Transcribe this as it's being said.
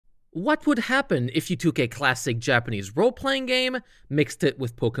What would happen if you took a classic Japanese role-playing game, mixed it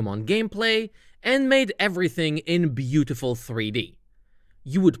with Pokémon gameplay, and made everything in beautiful 3D?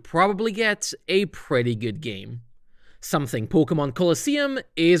 You would probably get a pretty good game. Something Pokémon Colosseum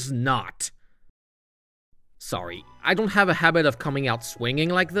is not. Sorry, I don't have a habit of coming out swinging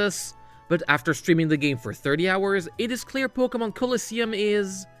like this, but after streaming the game for 30 hours, it is clear Pokémon Colosseum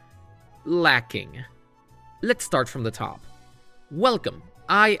is lacking. Let's start from the top. Welcome,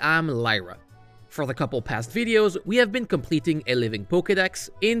 I am Lyra. For the couple past videos, we have been completing a Living Pokédex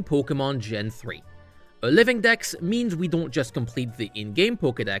in Pokémon Gen 3. A Living Dex means we don't just complete the in-game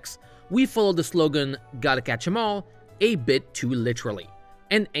Pokédex, we follow the slogan, "Gotta catch 'em all," a bit too literally,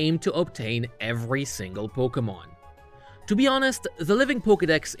 and aim to obtain every single Pokémon. To be honest, the Living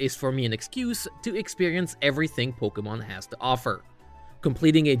Pokédex is for me an excuse to experience everything Pokémon has to offer.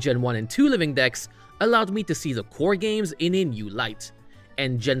 Completing a Gen 1 and 2 Living Dex allowed me to see the core games in a new light,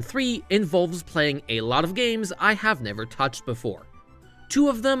 and Gen 3 involves playing a lot of games I have never touched before. Two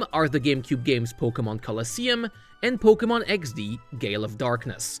of them are the GameCube games Pokémon Colosseum and Pokémon XD Gale of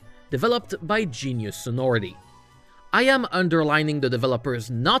Darkness, developed by Genius Sonority. I am underlining the developers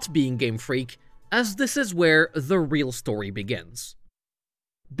not being Game Freak, as this is where the real story begins.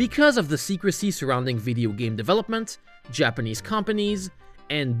 Because of the secrecy surrounding video game development, Japanese companies,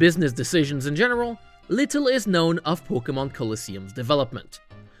 and business decisions in general, little is known of Pokémon Colosseum's development.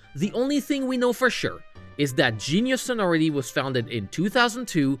 The only thing we know for sure is that Genius Sonority was founded in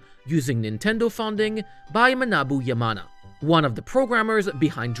 2002 using Nintendo funding by Manabu Yamana, one of the programmers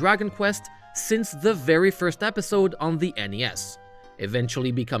behind Dragon Quest since the very first episode on the NES,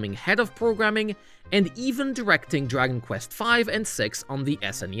 eventually becoming head of programming and even directing Dragon Quest V and VI on the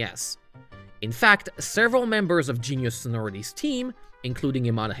SNES. In fact, several members of Genius Sonority's team, including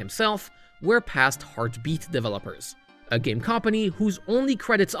Yamada himself, were past Heartbeat developers, a game company whose only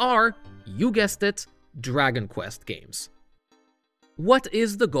credits are, you guessed it, Dragon Quest games. What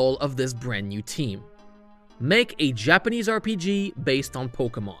is the goal of this brand new team? Make a Japanese RPG based on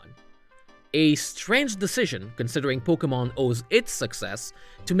Pokémon. A strange decision, considering Pokémon owes its success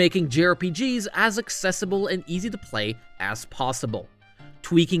to making JRPGs as accessible and easy to play as possible,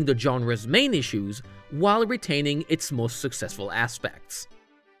 tweaking the genre's main issues while retaining its most successful aspects.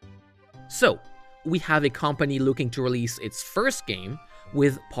 So, we have a company looking to release its first game,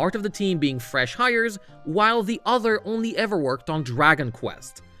 with part of the team being fresh hires, while the other only ever worked on Dragon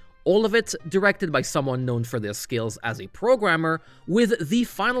Quest. All of it directed by someone known for their skills as a programmer, with the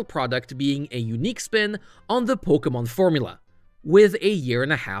final product being a unique spin on the Pokémon formula, with a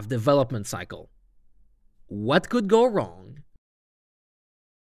 1.5-year development cycle. What could go wrong?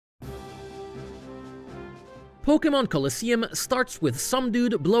 Pokémon Colosseum starts with some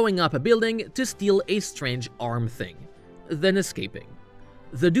dude blowing up a building to steal a strange arm thing, then escaping.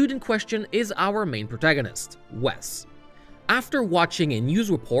 The dude in question is our main protagonist, Wes. After watching a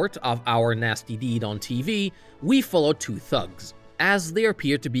news report of our nasty deed on TV, we follow two thugs, as they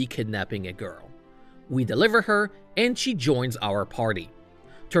appear to be kidnapping a girl. We deliver her, and she joins our party.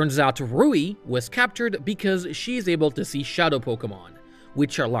 Turns out Rui was captured because she is able to see shadow Pokémon,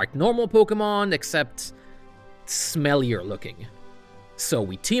 which are like normal Pokémon except smellier looking. So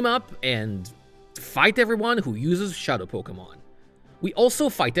we team up and fight everyone who uses shadow Pokémon. We also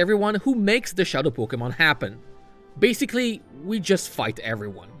fight everyone who makes the shadow Pokémon happen. Basically, we just fight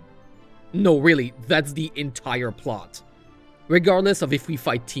everyone. No, really, that's the entire plot. Regardless of if we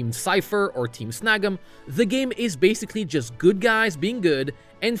fight Team Cypher or Team Snag'em, the game is basically just good guys being good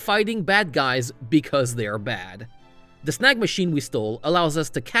and fighting bad guys because they are bad. The snag machine we stole allows us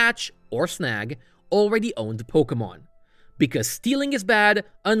to catch, or snag, already owned Pokémon. Because stealing is bad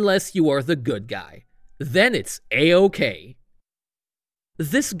unless you are the good guy. Then it's A-OK.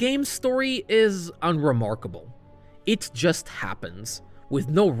 This game's story is unremarkable. It just happens, with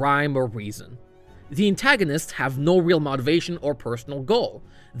no rhyme or reason. The antagonists have no real motivation or personal goal.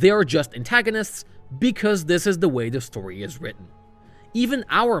 They are just antagonists because this is the way the story is written. Even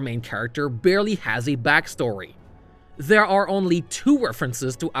our main character barely has a backstory. There are only 2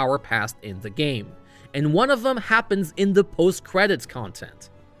 references to our past in the game, and one of them happens in the post-credits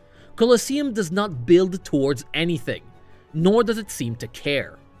content. Colosseum does not build towards anything, nor does it seem to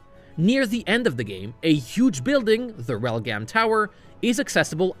care. Near the end of the game, a huge building, the Relgam Tower, is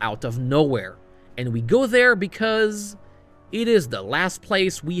accessible out of nowhere, and we go there because it is the last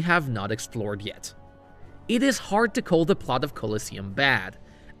place we have not explored yet. It is hard to call the plot of Colosseum bad,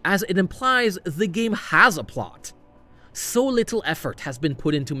 as it implies the game has a plot. So little effort has been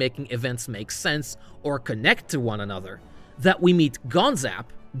put into making events make sense or connect to one another, that we meet Gonzap,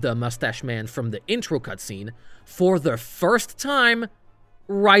 the mustache man from the intro cutscene, for the first time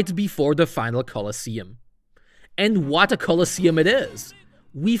right before the final Colosseum. And what a Colosseum it is!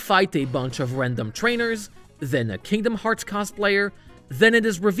 We fight a bunch of random trainers, then a Kingdom Hearts cosplayer, then it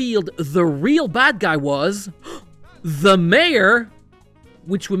is revealed the real bad guy was the mayor,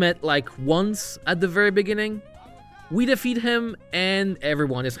 which we met like once at the very beginning. We defeat him and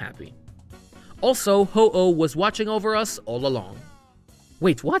everyone is happy. Also, Ho-Oh was watching over us all along.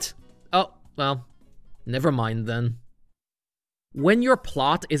 Wait, what? Oh, well, never mind then. When your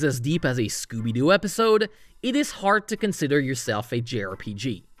plot is as deep as a Scooby-Doo episode, it is hard to consider yourself a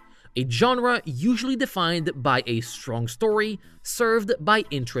JRPG, a genre usually defined by a strong story served by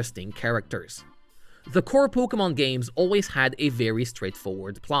interesting characters. The core Pokémon games always had a very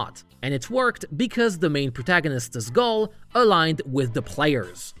straightforward plot, and it worked because the main protagonist's goal aligned with the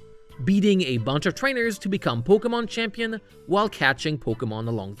players, beating a bunch of trainers to become Pokémon champion while catching Pokémon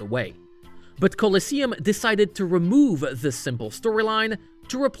along the way. But Colosseum decided to remove this simple storyline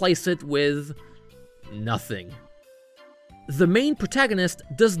to replace it with nothing. The main protagonist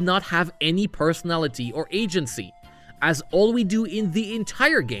does not have any personality or agency, as all we do in the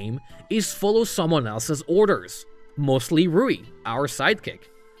entire game is follow someone else's orders, mostly Rui, our sidekick.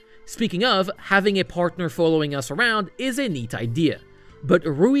 Speaking of, having a partner following us around is a neat idea, but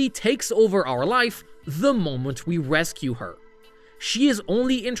Rui takes over our life the moment we rescue her. She is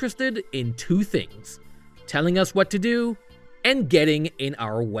only interested in two things: telling us what to do and getting in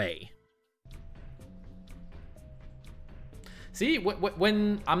our way. See,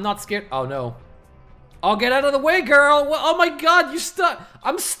 when I'm not scared. Oh no. Oh, get out of the way, girl! Oh my god, you stuck!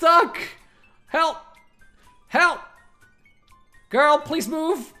 I'm stuck! Help! Help! Girl, please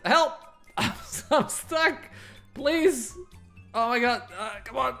move! Help! I'm stuck! Please! Oh my god,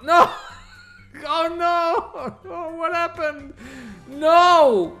 come on, no! Oh no! Oh, what happened?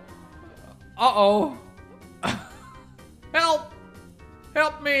 No! Uh-oh. Help!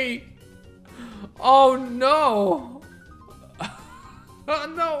 Help me! Oh no!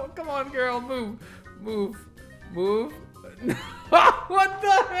 Oh no, come on girl, move! Move. Move. What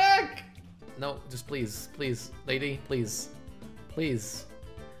the heck? No, just please. Please. Lady, please. Please.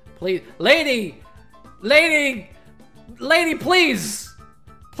 Please. Lady! Lady! Lady, please!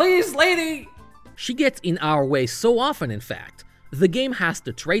 Please, lady! She gets in our way so often, in fact. The game has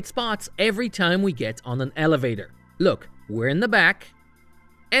to trade spots every time we get on an elevator. Look, we're in the back,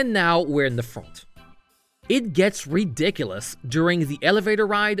 and now we're in the front. It gets ridiculous during the elevator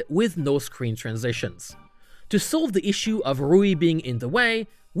ride with no screen transitions. To solve the issue of Rui being in the way,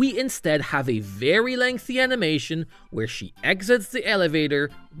 we instead have a very lengthy animation where she exits the elevator,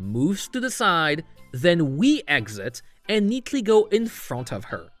 moves to the side, then we exit and neatly go in front of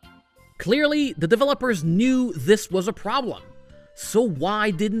her. Clearly, the developers knew this was a problem, so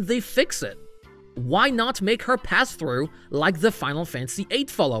why didn't they fix it? Why not make her pass through like the Final Fantasy VIII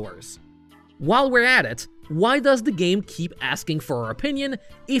followers? While we're at it, why does the game keep asking for our opinion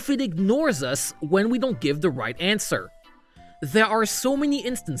if it ignores us when we don't give the right answer? There are so many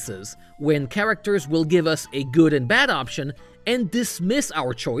instances when characters will give us a good and bad option and dismiss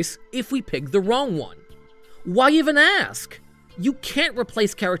our choice if we pick the wrong one. Why even ask? You can't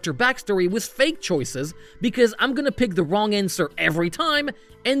replace character backstory with fake choices because I'm gonna pick the wrong answer every time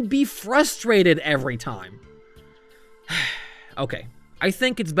and be frustrated every time. Okay. I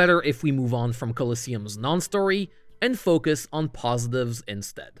think it's better if we move on from Colosseum's non-story and focus on positives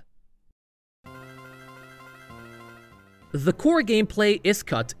instead. The core gameplay is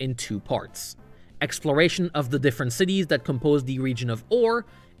cut in two parts: exploration of the different cities that compose the region of Or,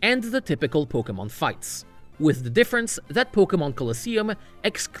 and the typical Pokémon fights, with the difference that Pokémon Colosseum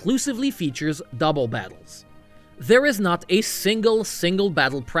exclusively features double battles. There is not a single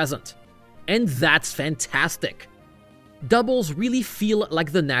battle present, and that's fantastic. Doubles really feel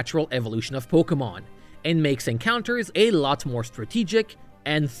like the natural evolution of Pokémon, and makes encounters a lot more strategic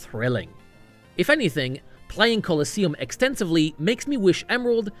and thrilling. If anything, playing Colosseum extensively makes me wish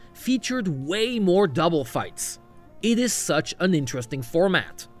Emerald featured way more double fights. It is such an interesting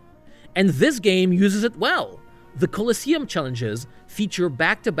format. And this game uses it well. The Colosseum challenges feature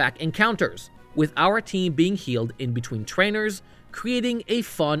back-to-back encounters, with our team being healed in between trainers, creating a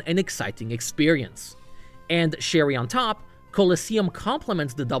fun and exciting experience. And cherry on top, Colosseum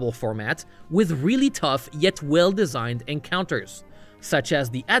complements the double format with really tough yet well-designed encounters, such as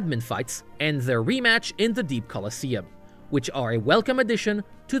the admin fights and their rematch in the Deep Colosseum, which are a welcome addition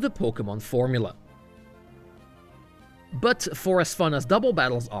to the Pokémon formula. But for as fun as double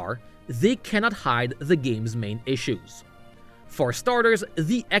battles are, they cannot hide the game's main issues. For starters,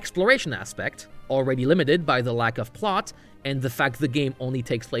 the exploration aspect, already limited by the lack of plot and the fact the game only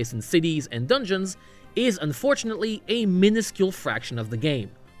takes place in cities and dungeons, is unfortunately a minuscule fraction of the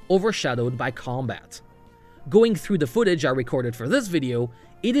game, overshadowed by combat. Going through the footage I recorded for this video,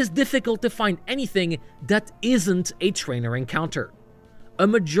 it is difficult to find anything that isn't a trainer encounter. A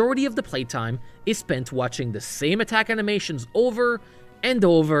majority of the playtime is spent watching the same attack animations over and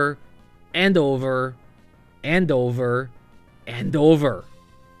over and over and over and over.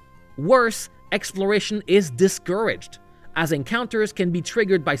 Worse, exploration is discouraged, as encounters can be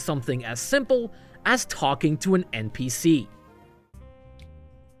triggered by something as simple as talking to an NPC.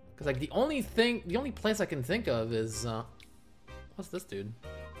 Cause like the only place I can think of is, what's this dude?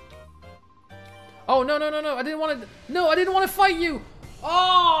 Oh, no, I didn't want to fight you!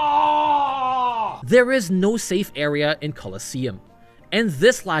 Oh! There is no safe area in Colosseum, and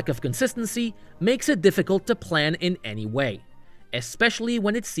this lack of consistency makes it difficult to plan in any way, especially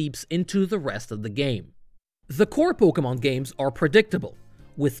when it seeps into the rest of the game. The core Pokemon games are predictable,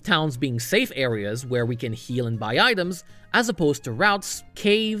 with towns being safe areas where we can heal and buy items, as opposed to routes,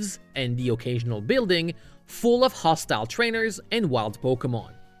 caves, and the occasional building full of hostile trainers and wild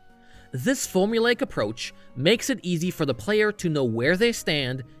Pokemon. This formulaic approach makes it easy for the player to know where they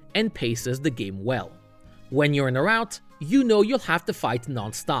stand and paces the game well. When you're in a route, you know you'll have to fight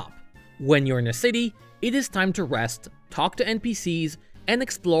non-stop. When you're in a city, it is time to rest, talk to NPCs, and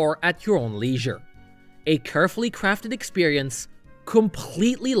explore at your own leisure. A carefully crafted experience,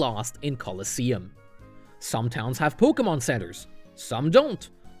 completely lost in Colosseum. Some towns have Pokemon centers, some don't.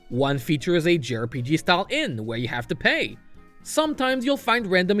 One features a JRPG-style inn where you have to pay. Sometimes you'll find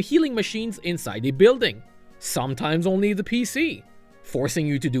random healing machines inside a building. Sometimes only the PC, forcing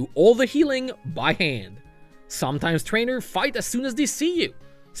you to do all the healing by hand. Sometimes trainers fight as soon as they see you.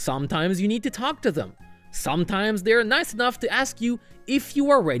 Sometimes you need to talk to them. Sometimes they're nice enough to ask you if you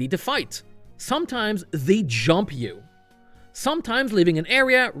are ready to fight. Sometimes they jump you. Sometimes leaving an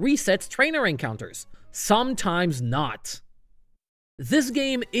area resets trainer encounters. Sometimes not. This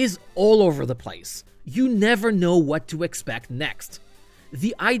game is all over the place. You never know what to expect next.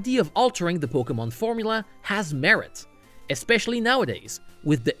 The idea of altering the Pokemon formula has merit, especially nowadays,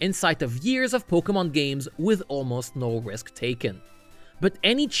 with the insight of years of Pokemon games with almost no risk taken. But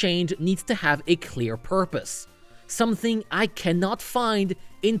any change needs to have a clear purpose, something I cannot find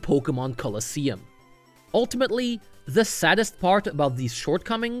in Pokemon Colosseum. Ultimately, the saddest part about these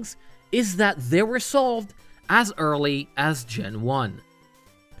shortcomings is that they were solved as early as Gen 1.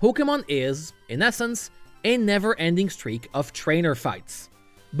 Pokemon is, in essence, a never-ending streak of trainer fights,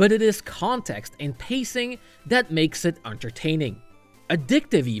 but it is context and pacing that makes it entertaining,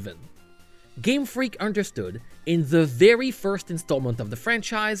 addictive even. Game Freak understood, in the very first installment of the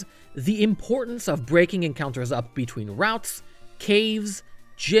franchise, the importance of breaking encounters up between routes, caves,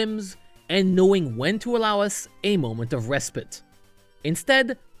 gyms, and knowing when to allow us a moment of respite.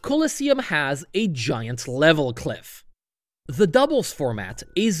 Instead, Colosseum has a giant level cliff. The doubles format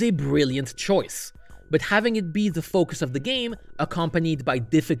is a brilliant choice, but having it be the focus of the game, accompanied by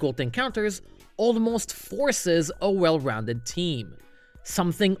difficult encounters, almost forces a well-rounded team,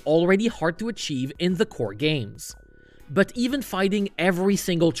 something already hard to achieve in the core games. But even fighting every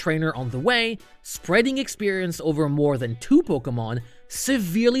single trainer on the way, spreading experience over more than 2 Pokemon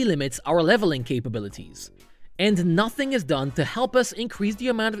severely limits our leveling capabilities, and nothing is done to help us increase the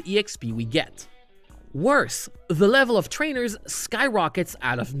amount of EXP we get. Worse, the level of trainers skyrockets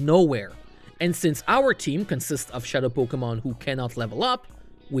out of nowhere, and since our team consists of Shadow Pokemon who cannot level up,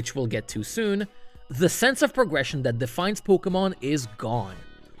 which we'll get to soon, the sense of progression that defines Pokemon is gone,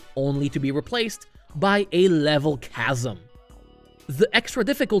 only to be replaced by a level chasm. The extra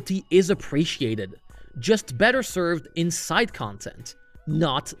difficulty is appreciated, just better served in side content,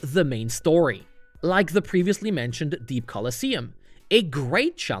 not the main story. Like the previously mentioned Deep Colosseum, a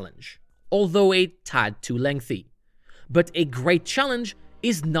great challenge, although a tad too lengthy. But a great challenge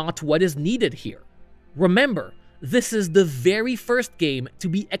is not what is needed here. Remember, this is the very first game to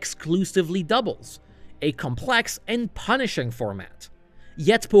be exclusively doubles, a complex and punishing format.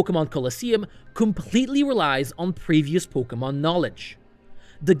 Yet Pokemon Colosseum completely relies on previous Pokemon knowledge.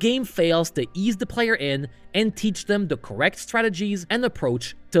 The game fails to ease the player in and teach them the correct strategies and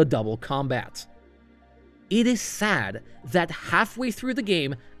approach to double combat. It is sad that halfway through the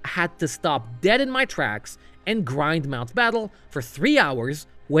game, I had to stop dead in my tracks and grind Mount Battle for 3 hours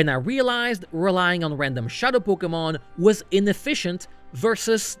when I realized relying on random Shadow Pokemon was inefficient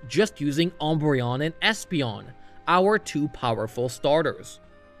versus just using Umbreon and Espeon, our 2 powerful starters.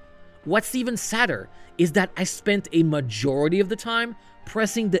 What's even sadder is that I spent a majority of the time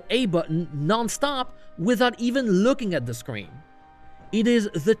pressing the A button non-stop without even looking at the screen. It is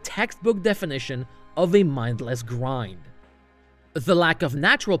the textbook definition of a mindless grind. The lack of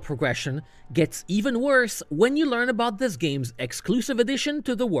natural progression gets even worse when you learn about this game's exclusive addition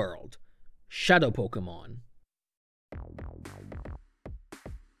to the world, Shadow Pokémon.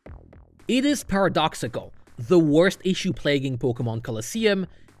 It is paradoxical. The worst issue plaguing Pokémon Colosseum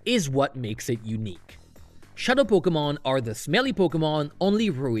is what makes it unique. Shadow Pokémon are the smelly Pokémon only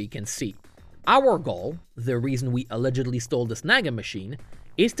Rui can see. Our goal, the reason we allegedly stole the Snag'em machine,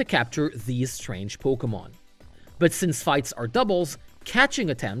 is to capture these strange Pokémon. But since fights are doubles, catching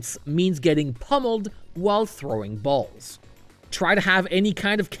attempts means getting pummeled while throwing balls. Try to have any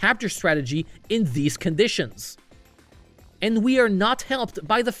kind of capture strategy in these conditions. And we are not helped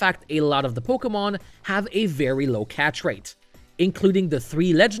by the fact a lot of the Pokémon have a very low catch rate, including the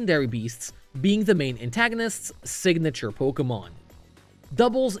 3 legendary beasts being the main antagonist's signature Pokémon.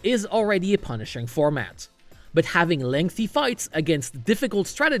 Doubles is already a punishing format, but having lengthy fights against difficult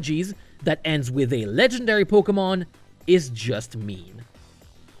strategies that ends with a legendary Pokémon is just mean.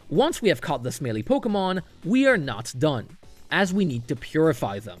 Once we have caught the smelly Pokémon, we are not done, as we need to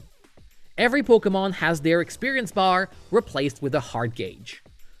purify them. Every Pokémon has their experience bar replaced with a heart gauge.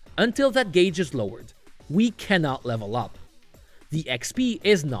 Until that gauge is lowered, we cannot level up. The XP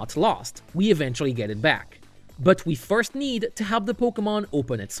is not lost, we eventually get it back, but we first need to help the Pokémon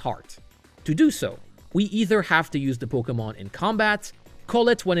open its heart. To do so, we either have to use the Pokémon in combat, call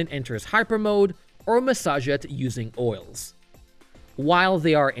it when it enters Hyper Mode, or massage it using oils. While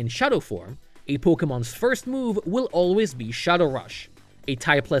they are in Shadow form, a Pokémon's first move will always be Shadow Rush, a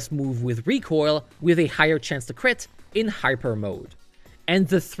typeless move with recoil with a higher chance to crit in Hyper Mode. And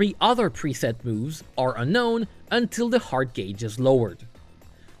the 3 other preset moves are unknown until the heart gauge is lowered.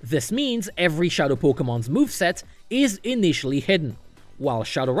 This means every Shadow Pokémon's moveset is initially hidden, while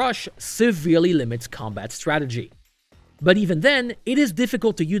Shadow Rush severely limits combat strategy. But even then, it is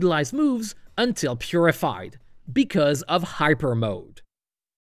difficult to utilize moves until purified, because of Hyper Mode.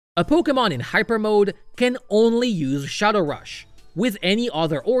 A Pokémon in Hyper Mode can only use Shadow Rush, with any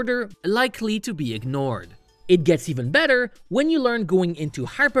other order likely to be ignored. It gets even better when you learn going into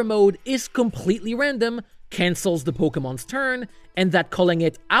Hyper Mode is completely random, cancels the Pokémon's turn, and that calling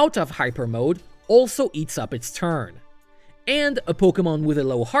it out of Hyper Mode also eats up its turn. And a Pokémon with a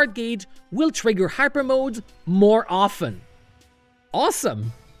low heart gauge will trigger Hyper Modes more often.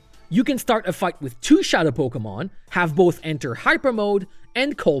 Awesome! You can start a fight with 2 Shadow Pokémon, have both enter Hyper Mode,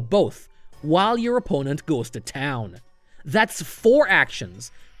 and call both, while your opponent goes to town. That's 4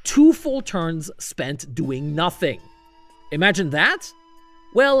 actions, 2 full turns spent doing nothing. Imagine that?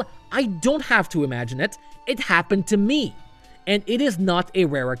 Well, I don't have to imagine it, it happened to me. And it is not a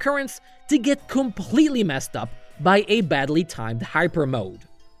rare occurrence to get completely messed up by a badly timed Hyper Mode.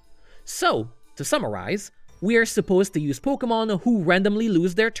 So, to summarize, we are supposed to use Pokémon who randomly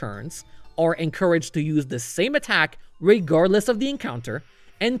lose their turns, are encouraged to use the same attack regardless of the encounter,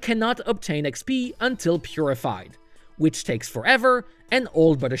 and cannot obtain XP until purified, which takes forever and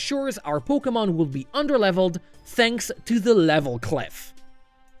all but assures our Pokémon will be underleveled thanks to the level cliff.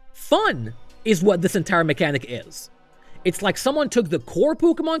 Fun is what this entire mechanic is. It's like someone took the core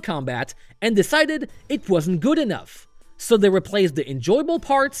Pokémon combat and decided it wasn't good enough, so they replaced the enjoyable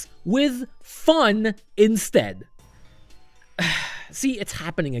parts with fun instead. See, it's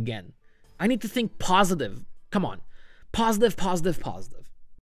happening again. I need to think positive. Come on. Positive, positive, positive.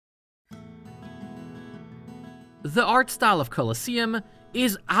 The art style of Colosseum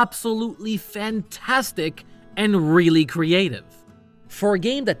is absolutely fantastic and really creative. For a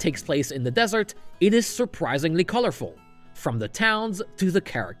game that takes place in the desert, it is surprisingly colorful, from the towns to the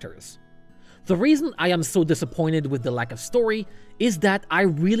characters. The reason I am so disappointed with the lack of story is that I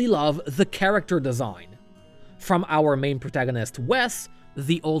really love the character design. From our main protagonist Wes,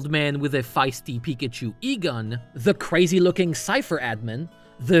 the old man with a feisty Pikachu E-gun, the crazy-looking Cypher admin,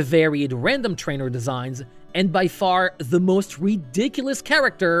 the varied random trainer designs, and by far the most ridiculous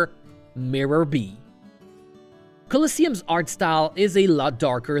character, Mirror B. Colosseum's art style is a lot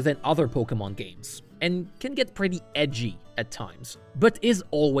darker than other Pokémon games, and can get pretty edgy at times, but is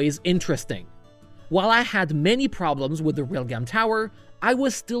always interesting. While I had many problems with the Railgun Tower, I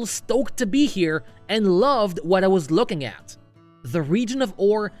was still stoked to be here and loved what I was looking at. The region of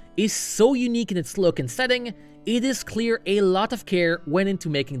Ore is so unique in its look and setting, it is clear a lot of care went into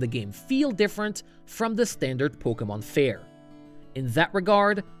making the game feel different from the standard Pokémon fare. In that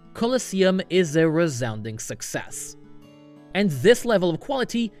regard, Colosseum is a resounding success. And this level of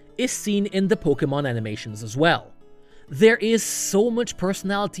quality is seen in the Pokémon animations as well. There is so much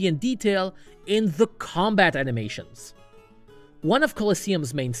personality and detail in the combat animations. One of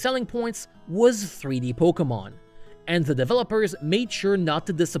Colosseum's main selling points was 3D Pokémon, and the developers made sure not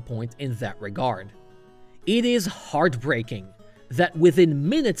to disappoint in that regard. It is heartbreaking that within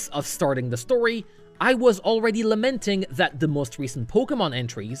minutes of starting the story, I was already lamenting that the most recent Pokémon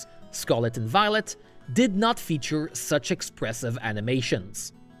entries, Scarlet and Violet, did not feature such expressive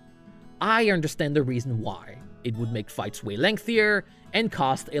animations. I understand the reason why. It would make fights way lengthier and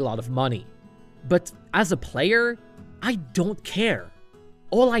cost a lot of money. But as a player, I don't care.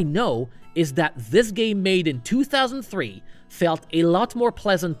 All I know is that this game made in 2003 felt a lot more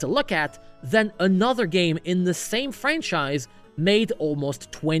pleasant to look at than another game in the same franchise made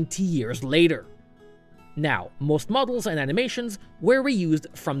almost 20 years later. Now, most models and animations were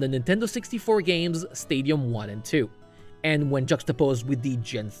reused from the Nintendo 64 games Stadium 1 and 2, and when juxtaposed with the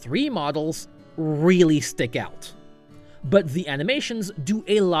Gen 3 models, really stick out. But the animations do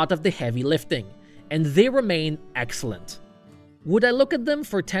a lot of the heavy lifting, and they remain excellent. Would I look at them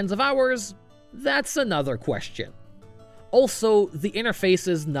for tens of hours? That's another question. Also, the interface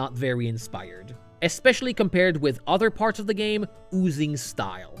is not very inspired, especially compared with other parts of the game oozing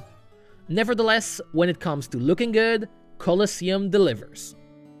style. Nevertheless, when it comes to looking good, Colosseum delivers.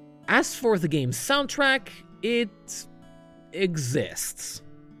 As for the game's soundtrack, it exists.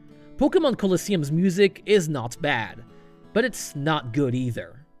 Pokémon Colosseum's music is not bad, but it's not good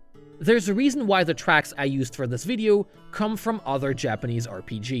either. There's a reason why the tracks I used for this video come from other Japanese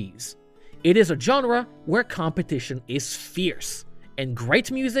RPGs. It is a genre where competition is fierce, and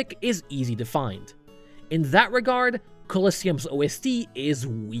great music is easy to find. In that regard, Colosseum's OST is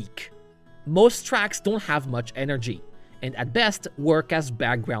weak. Most tracks don't have much energy, and at best work as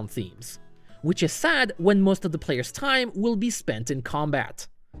background themes, which is sad when most of the player's time will be spent in combat.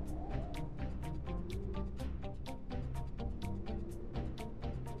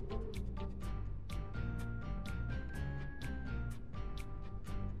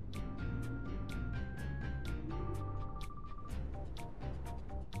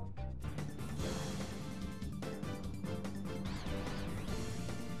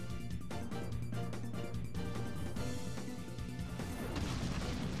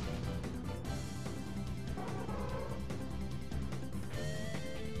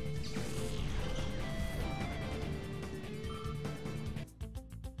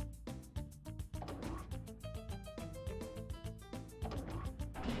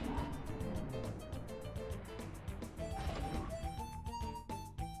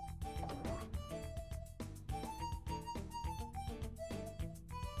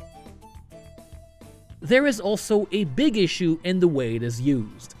 There is also a big issue in the way it is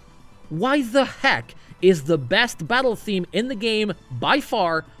used. Why the heck is the best battle theme in the game by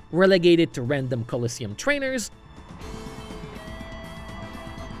far relegated to random Colosseum trainers?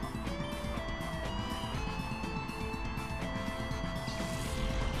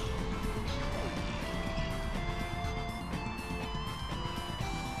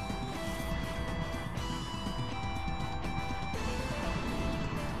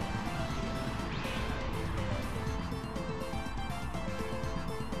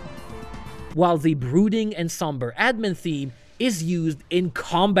 While the brooding and somber admin theme is used in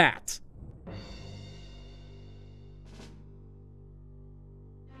combat.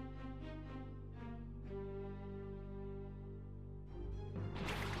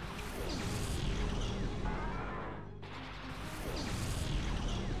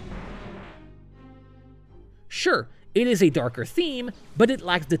 Sure, it is a darker theme, but it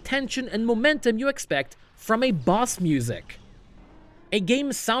lacks the tension and momentum you expect from a boss music. A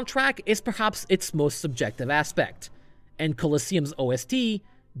game's soundtrack is perhaps its most subjective aspect, and Colosseum's OST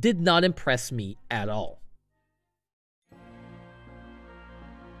did not impress me at all.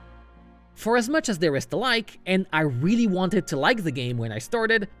 For as much as there is to like, and I really wanted to like the game when I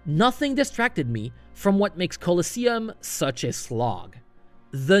started, nothing distracted me from what makes Colosseum such a slog: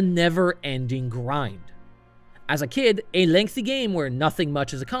 the never-ending grind. As a kid, a lengthy game where nothing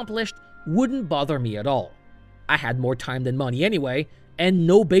much is accomplished wouldn't bother me at all. I had more time than money anyway, and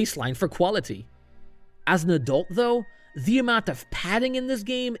no baseline for quality. As an adult though, the amount of padding in this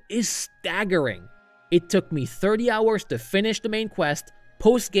game is staggering. It took me 30 hours to finish the main quest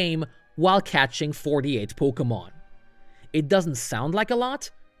post-game while catching 48 Pokémon. It doesn't sound like a lot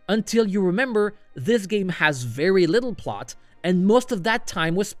until you remember this game has very little plot and most of that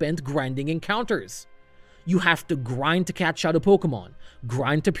time was spent grinding encounters. You have to grind to catch shadow Pokémon,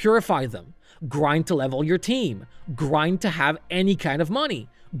 grind to purify them, grind to level your team, grind to have any kind of money,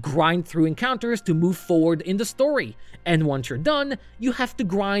 grind through encounters to move forward in the story, and once you're done, you have to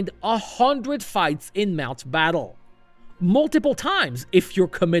grind 100 fights in Mount Battle. Multiple times if you're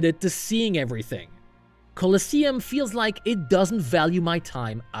committed to seeing everything. Colosseum feels like it doesn't value my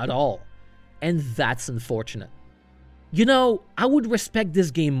time at all, and that's unfortunate. You know, I would respect this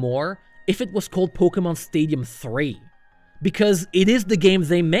game more if it was called Pokémon Stadium 3. because it is the game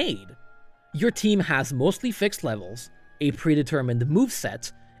they made. Your team has mostly fixed levels, a predetermined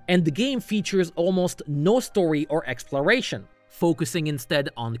moveset, and the game features almost no story or exploration, focusing instead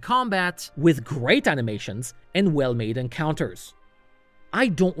on combat with great animations and well-made encounters. I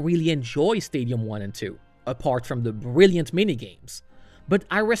don't really enjoy Stadium 1 and 2, apart from the brilliant minigames, but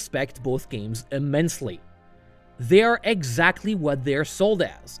I respect both games immensely. They are exactly what they're sold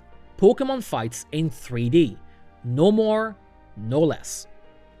as: Pokémon fights in 3D, no more, no less.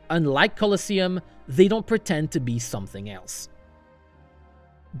 Unlike Colosseum, they don't pretend to be something else.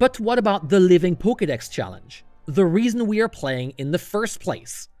 But what about the Living Pokédex challenge? The reason we are playing in the first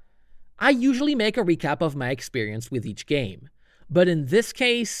place. I usually make a recap of my experience with each game, but in this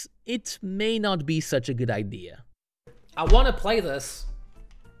case, it may not be such a good idea. I want to play this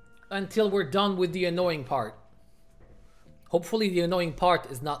until we're done with the annoying part. Hopefully the annoying part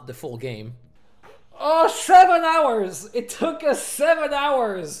is not the full game. Oh, 7 hours! It took us 7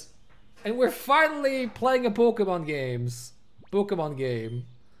 hours! And we're finally playing a Pokemon game.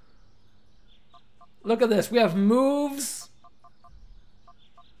 Look at this, we have moves.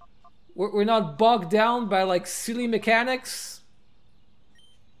 We're not bogged down by like silly mechanics.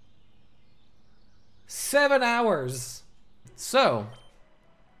 7 hours. So,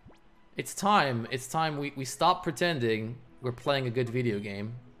 it's time we stop pretending we're playing a good video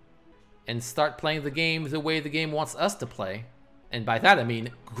game and start playing the game the way the game wants us to play. And by that I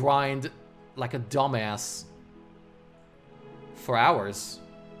mean grind like a dumbass for hours.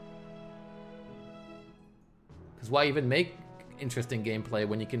 Because why even make interesting gameplay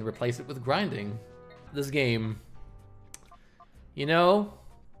when you can replace it with grinding? This game, you know?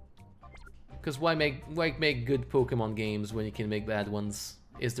 Because why make good Pokemon games when you can make bad ones?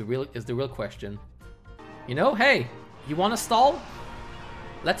 Is the real question. You know, hey, you want to stall?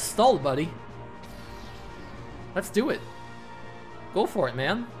 Let's stall, buddy. Let's do it. Go for it,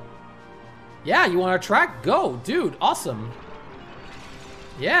 man. Yeah, you want to track? Go, dude. Awesome.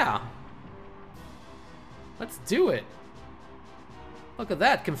 Yeah. Let's do it. Look at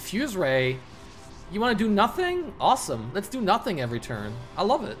that, Confuse Ray. You want to do nothing? Awesome. Let's do nothing every turn. I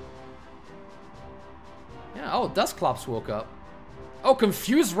love it. Yeah, oh, Dusclops woke up. Oh,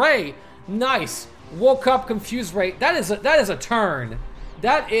 Confuse Ray. Nice. Woke up, Confuse Ray. That is a turn.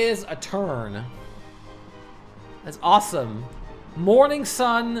 That is a turn. That's awesome. Morning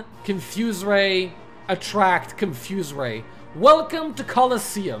Sun, Confuse Ray, attract, Confuse Ray. Welcome to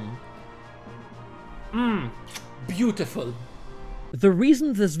Colosseum. Beautiful. The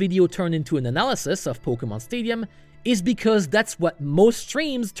reason this video turned into an analysis of Pokemon Stadium is because that's what most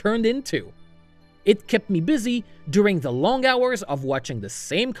streams turned into. It kept me busy during the long hours of watching the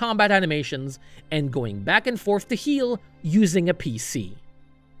same combat animations and going back and forth to heal using a PC.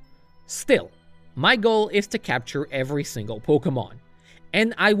 Still, my goal is to capture every single Pokemon,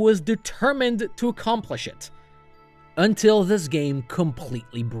 and I was determined to accomplish it, until this game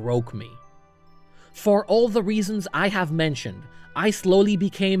completely broke me. For all the reasons I have mentioned, I slowly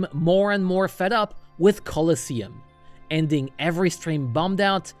became more and more fed up with Colosseum, ending every stream bummed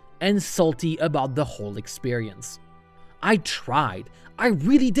out and salty about the whole experience. I tried, I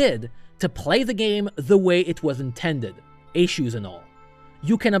really did, to play the game the way it was intended, issues and all.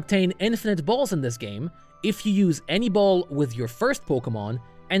 You can obtain infinite balls in this game if you use any ball with your first Pokemon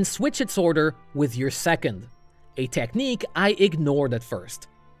and switch its order with your second, a technique I ignored at first.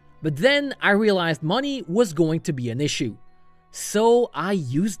 But then I realized money was going to be an issue, so I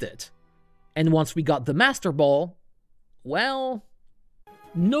used it. And once we got the Master Ball, well,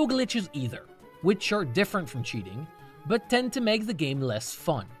 no glitches either, which are different from cheating, but tend to make the game less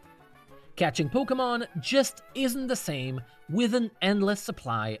fun. Catching Pokemon just isn't the same with an endless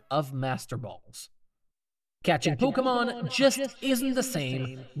supply of Master Balls. Catching Pokemon just isn't the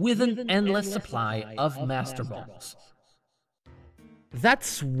same with an endless supply of Master Balls.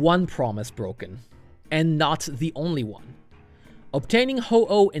 That's one promise broken, and not the only one. Obtaining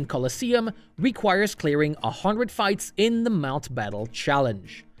Ho-Oh in Colosseum requires clearing 100 fights in the Mount Battle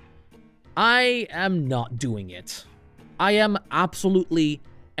Challenge. I am not doing it. I am absolutely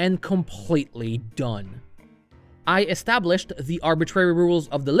and completely done. I established the arbitrary rules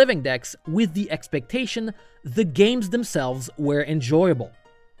of the Living Dex with the expectation the games themselves were enjoyable.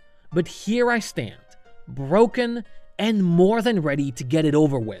 But here I stand, broken and more than ready to get it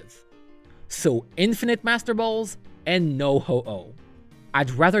over with. So infinite Master Balls and no Ho-Oh.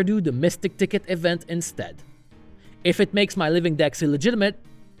 I'd rather do the Mystic Ticket event instead. If it makes my Living Dex illegitimate,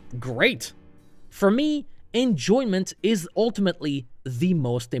 great. For me, enjoyment is ultimately the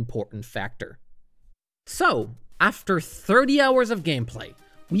most important factor. So, after 30 hours of gameplay,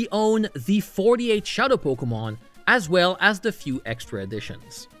 we own the 48 Shadow Pokemon as well as the few extra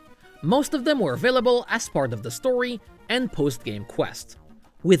additions. Most of them were available as part of the story and post-game quest,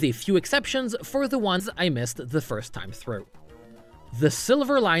 with a few exceptions for the ones I missed the first time through. The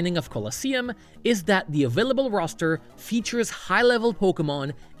silver lining of Colosseum is that the available roster features high-level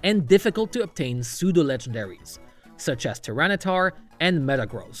Pokémon and difficult-to-obtain pseudo-legendaries, such as Tyranitar and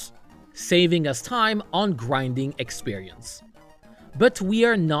Metagross, saving us time on grinding experience. But we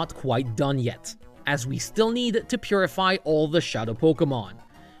are not quite done yet, as we still need to purify all the Shadow Pokémon,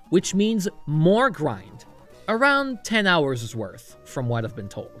 which means more grind, around 10 hours worth, from what I've been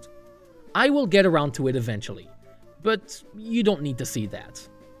told. I will get around to it eventually, but you don't need to see that.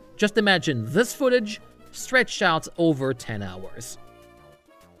 Just imagine this footage stretched out over 10 hours.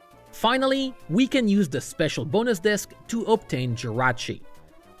 Finally, we can use the special bonus disc to obtain Jirachi.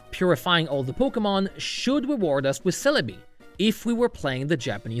 Purifying all the Pokémon should reward us with Celebi, if we were playing the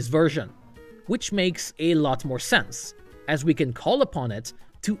Japanese version, which makes a lot more sense, as we can call upon it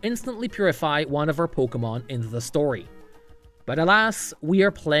to instantly purify one of our Pokémon in the story. But alas, we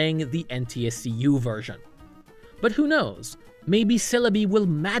are playing the NTSCU version. But who knows, maybe Celebi will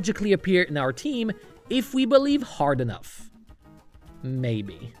magically appear in our team if we believe hard enough.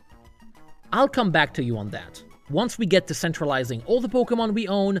 Maybe. I'll come back to you on that, once we get to centralizing all the Pokémon we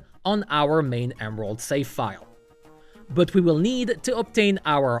own on our main Emerald save file. But we will need to obtain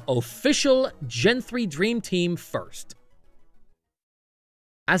our official Gen 3 Dream Team first.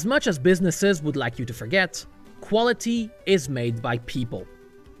 As much as businesses would like you to forget, quality is made by people,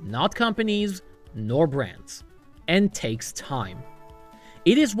 not companies nor brands, and takes time.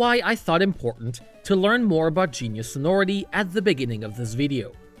 It is why I thought important to learn more about Genius Sonority at the beginning of this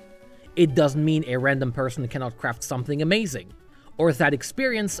video. It doesn't mean a random person cannot craft something amazing, or that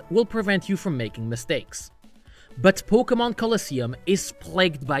experience will prevent you from making mistakes. But Pokémon Colosseum is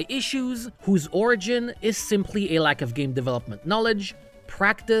plagued by issues whose origin is simply a lack of game development knowledge,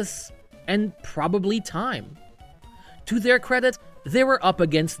 practice, and probably time. To their credit, they were up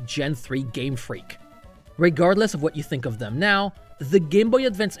against Gen 3 Game Freak. Regardless of what you think of them now, the Game Boy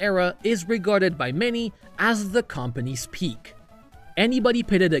Advance era is regarded by many as the company's peak. Anybody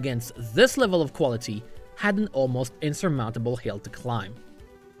pitted against this level of quality had an almost insurmountable hill to climb.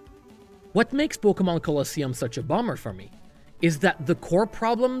 What makes Pokémon Colosseum such a bummer for me is that the core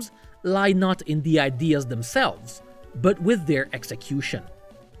problems lie not in the ideas themselves, but with their execution.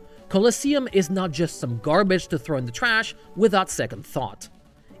 Colosseum is not just some garbage to throw in the trash without second thought.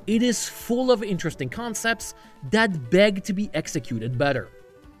 It is full of interesting concepts that beg to be executed better.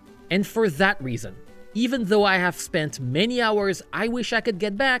 And for that reason, even though I have spent many hours I wish I could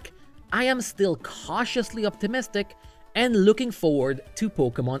get back, I am still cautiously optimistic and looking forward to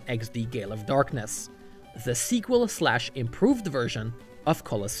Pokémon XD Gale of Darkness, the sequel/improved version of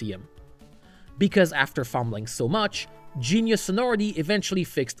Colosseum. Because after fumbling so much, Genius Sonority eventually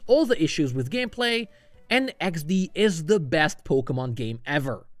fixed all the issues with gameplay, and XD is the best Pokémon game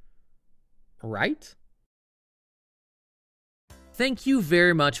ever. Right? Thank you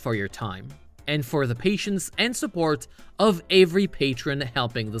very much for your time, and for the patience and support of every patron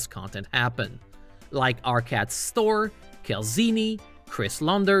helping this content happen, like Arcad's Store, Kelzini, Chris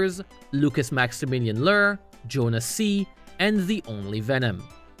Londers, Lucas Maximilian Lur, Jonas C, and The Only Venom.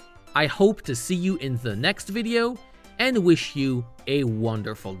 I hope to see you in the next video, and wish you a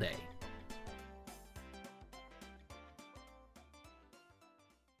wonderful day.